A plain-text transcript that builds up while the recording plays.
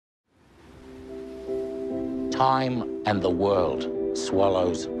Time and the world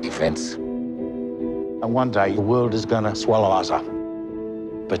swallows events. And one day, the world is going to swallow us up.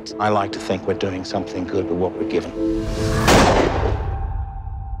 But I like to think we're doing something good with what we're given.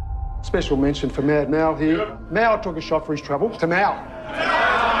 Special mention for Mad Mal here. Mal took a shot for his trouble. To Mal.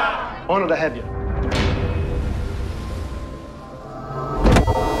 Honour to have you.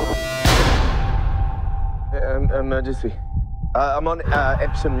 Emergency. I'm on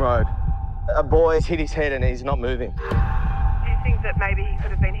Edgerton Road. A boy's hit his head and he's not moving. Do you think that maybe he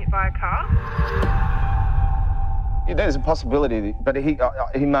could have been hit by a car? Yeah, there's a possibility, but he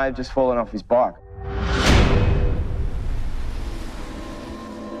may have just fallen off his bike.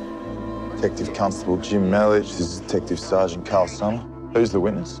 Detective Constable Jim Melledge, this is Detective Sergeant Carl Summer. Who's the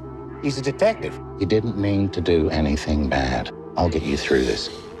witness? He's a detective. He didn't mean to do anything bad. I'll get you through this.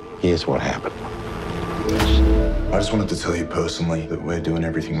 Here's what happened. I just wanted to tell you personally that we're doing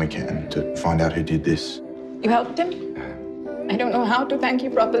everything we can to find out who did this. You helped him? I don't know how to thank you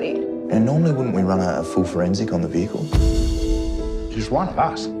properly. And normally wouldn't we run a full forensic on the vehicle? He's one of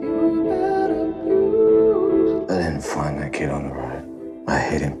us. I didn't find that kid on the road. I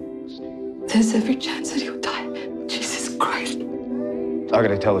hit him. There's every chance that he'll die. Jesus Christ. I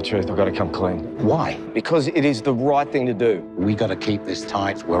gotta tell the truth, I've gotta come clean. Why? Because it is the right thing to do. We got to keep this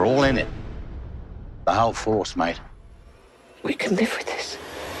tight. We're all in it. The whole force, mate. We can live with this.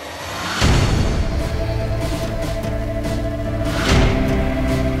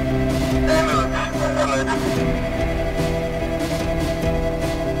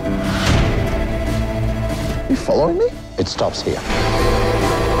 You following me? It stops here.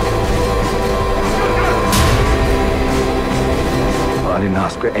 I didn't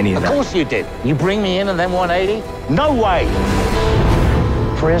ask for any of that. Of course you did. You bring me in and then 180? No way!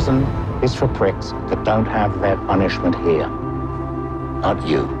 Prison is for pricks that don't have their punishment here. Not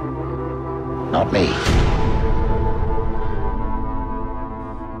you. Not me.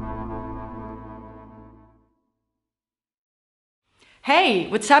 Hey,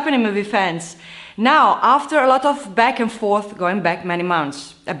 what's happening, movie fans? Now, after a lot of back and forth, going back many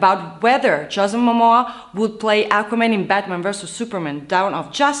months, about whether Jason Momoa would play Aquaman in Batman vs. Superman: Dawn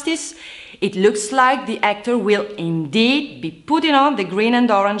of Justice, it looks like the actor will indeed be putting on the green and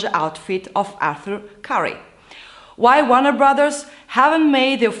orange outfit of Arthur Curry. While Warner Brothers haven't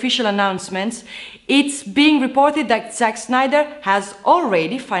made the official announcements, it's being reported that Zack Snyder has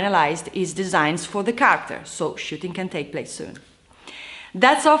already finalized his designs for the character, so shooting can take place soon.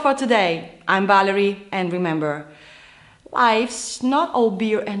 That's all for today. I'm Valerie, and remember, life's not all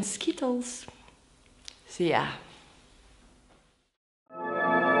beer and Skittles. See ya.